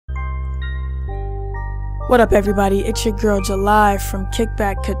What up, everybody? It's your girl July from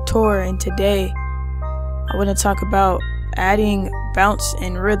Kickback Couture, and today I want to talk about adding bounce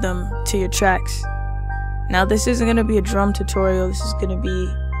and rhythm to your tracks. Now, this isn't going to be a drum tutorial. This is going to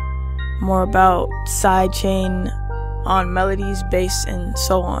be more about sidechain on melodies, bass, and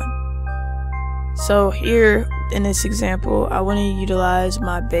so on. So here in this example, I want to utilize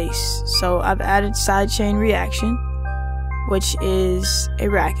my bass. So I've added sidechain reaction, which is a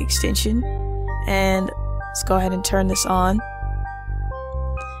rack extension, and let's go ahead and turn this on,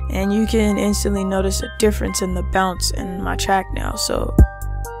 and you can instantly notice a difference in the bounce in my track now. So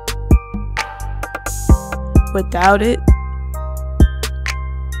without it,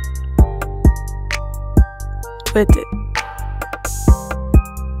 with it.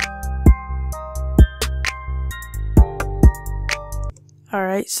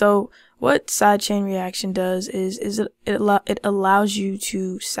 Alright, so what sidechain reaction does is it allows you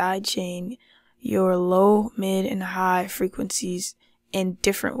to sidechain your low, mid, and high frequencies in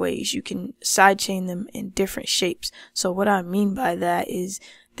different ways. You can sidechain them in different shapes. So what I mean by that is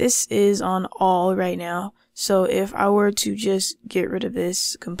this is on all right now. So if I were to just get rid of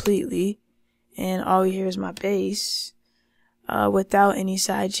this completely and all we hear is my bass without any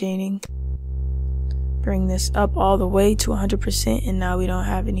sidechaining, bring this up all the way to 100%, and now we don't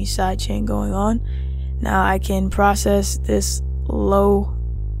have any sidechain going on. Now I can process this low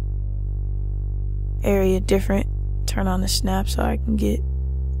area different, turn on the snap so I can get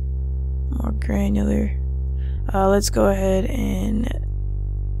more granular. Let's go ahead and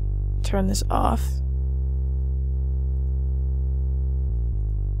turn this off.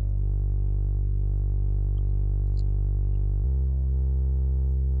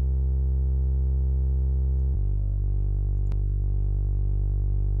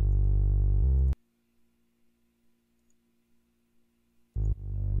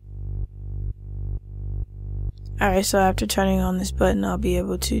 Alright, so after turning on this button, I'll be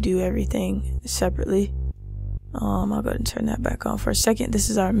able to do everything separately. I'll go ahead and turn that back on for a second. This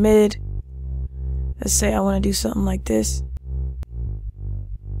is our mid. Let's say I want to do something like this.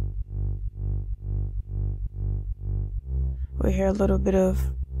 We hear a little bit of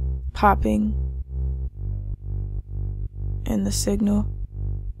popping in the signal.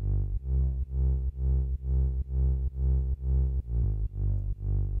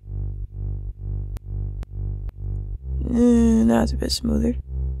 Now it's a bit smoother.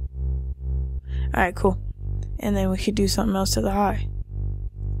 Alright, cool. And then we could do something else to the high.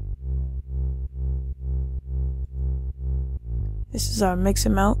 This is our mix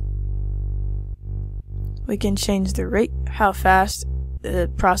amount. We can change the rate, how fast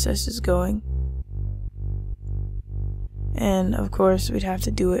the process is going. And of course, we'd have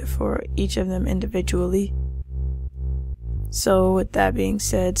to do it for each of them individually. So with that being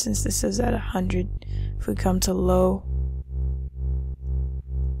said, since this is at 100, if we come to low,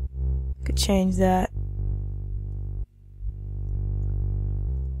 could change that.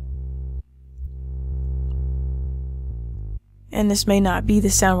 And this may not be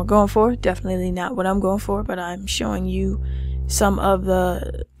the sound we're going for, definitely not what I'm going for, but I'm showing you some of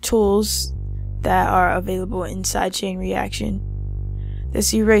the tools that are available in sidechain reaction.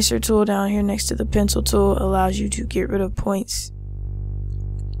 This eraser tool down here next to the pencil tool allows you to get rid of points.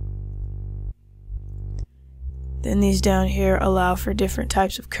 Then these down here allow for different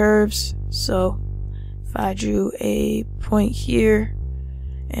types of curves. So if I drew a point here,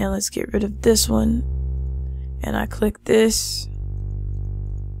 and let's get rid of this one, and I click this,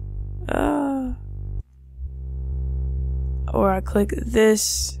 or I click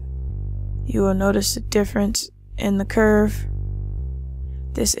this, you will notice the difference in the curve.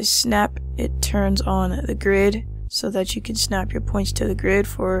 This is snap. It turns on the grid so that you can snap your points to the grid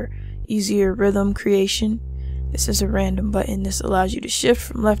for easier rhythm creation. This is a random button. This allows you to shift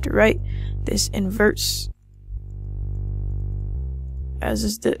from left to right. This inverts,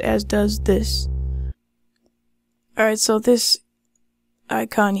 as does this. Alright, so this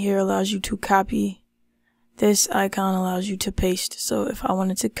icon here allows you to copy. This icon allows you to paste. So if I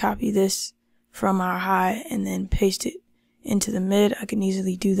wanted to copy this from our high and then paste it into the mid, I can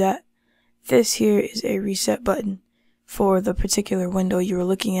easily do that. This here is a reset button for the particular window you were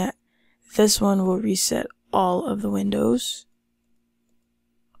looking at. This one will reset all of the windows.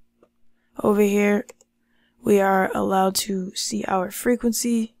 Over here, we are allowed to see our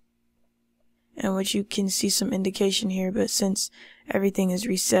frequency, in which you can see some indication here, but since everything is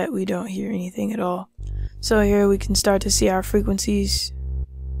reset, we don't hear anything at all. So here we can start to see our frequencies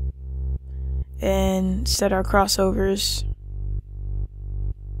and set our crossovers.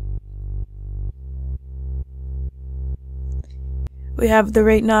 We have the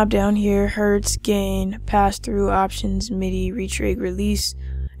rate knob down here, hertz, gain, pass-through, options, MIDI, retrig, release,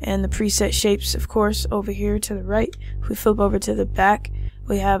 and the preset shapes, of course, over here to the right. If we flip over to the back,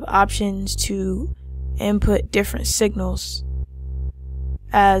 we have options to input different signals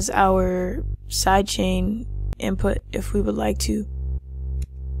as our sidechain input if we would like to.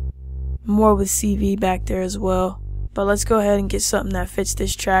 More with CV back there as well. But let's go ahead and get something that fits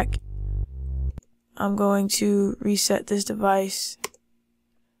this track. I'm going to reset this device,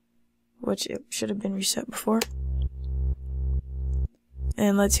 which it should have been reset before.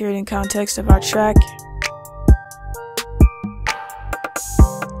 And let's hear it in context of our track.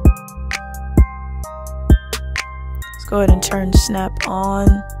 Let's go ahead and turn snap on.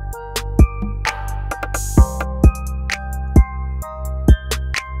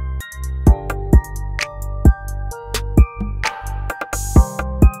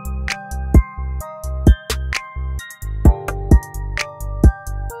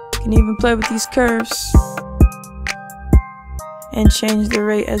 Can even play with these curves and change the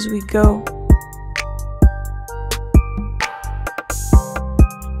rate as we go.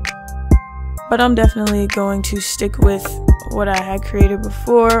 But I'm definitely going to stick with what I had created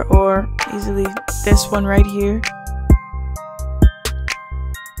before, or easily this one right here.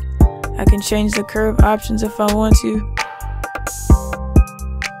 I can change the curve options if I want to.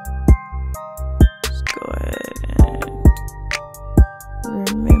 Let's go ahead and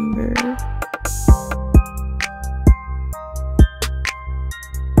remember.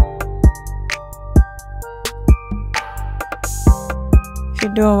 If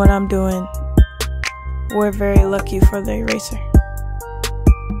you're doing what I'm doing, we're very lucky for the eraser.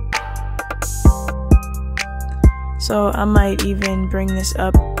 So I might even bring this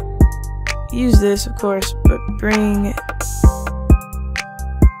up. Use this, of course, but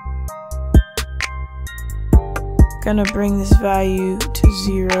gonna bring this value to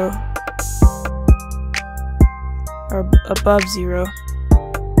 0 or above 0.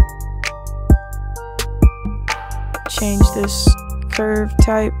 Change this curve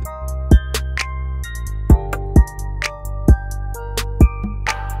type.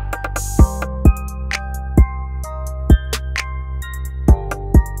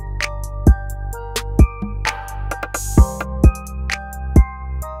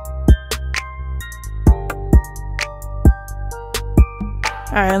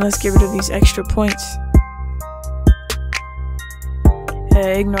 Alright, and let's get rid of these extra points.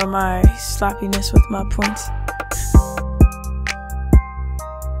 Ignore my sloppiness with my points.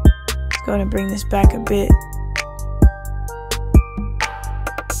 Let's go ahead and bring this back a bit.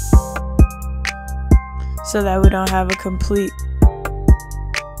 So that we don't have a complete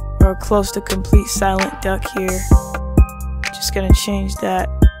or close to complete silent duck here. Just gonna change that.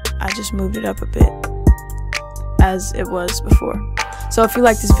 I just moved it up a bit as it was before. So if you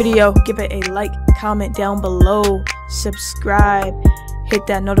like this video, give it a like, comment down below, subscribe, hit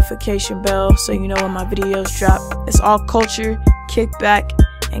that notification bell so you know when my videos drop. It's all Couture, Kickback,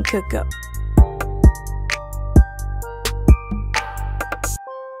 and Cook Up.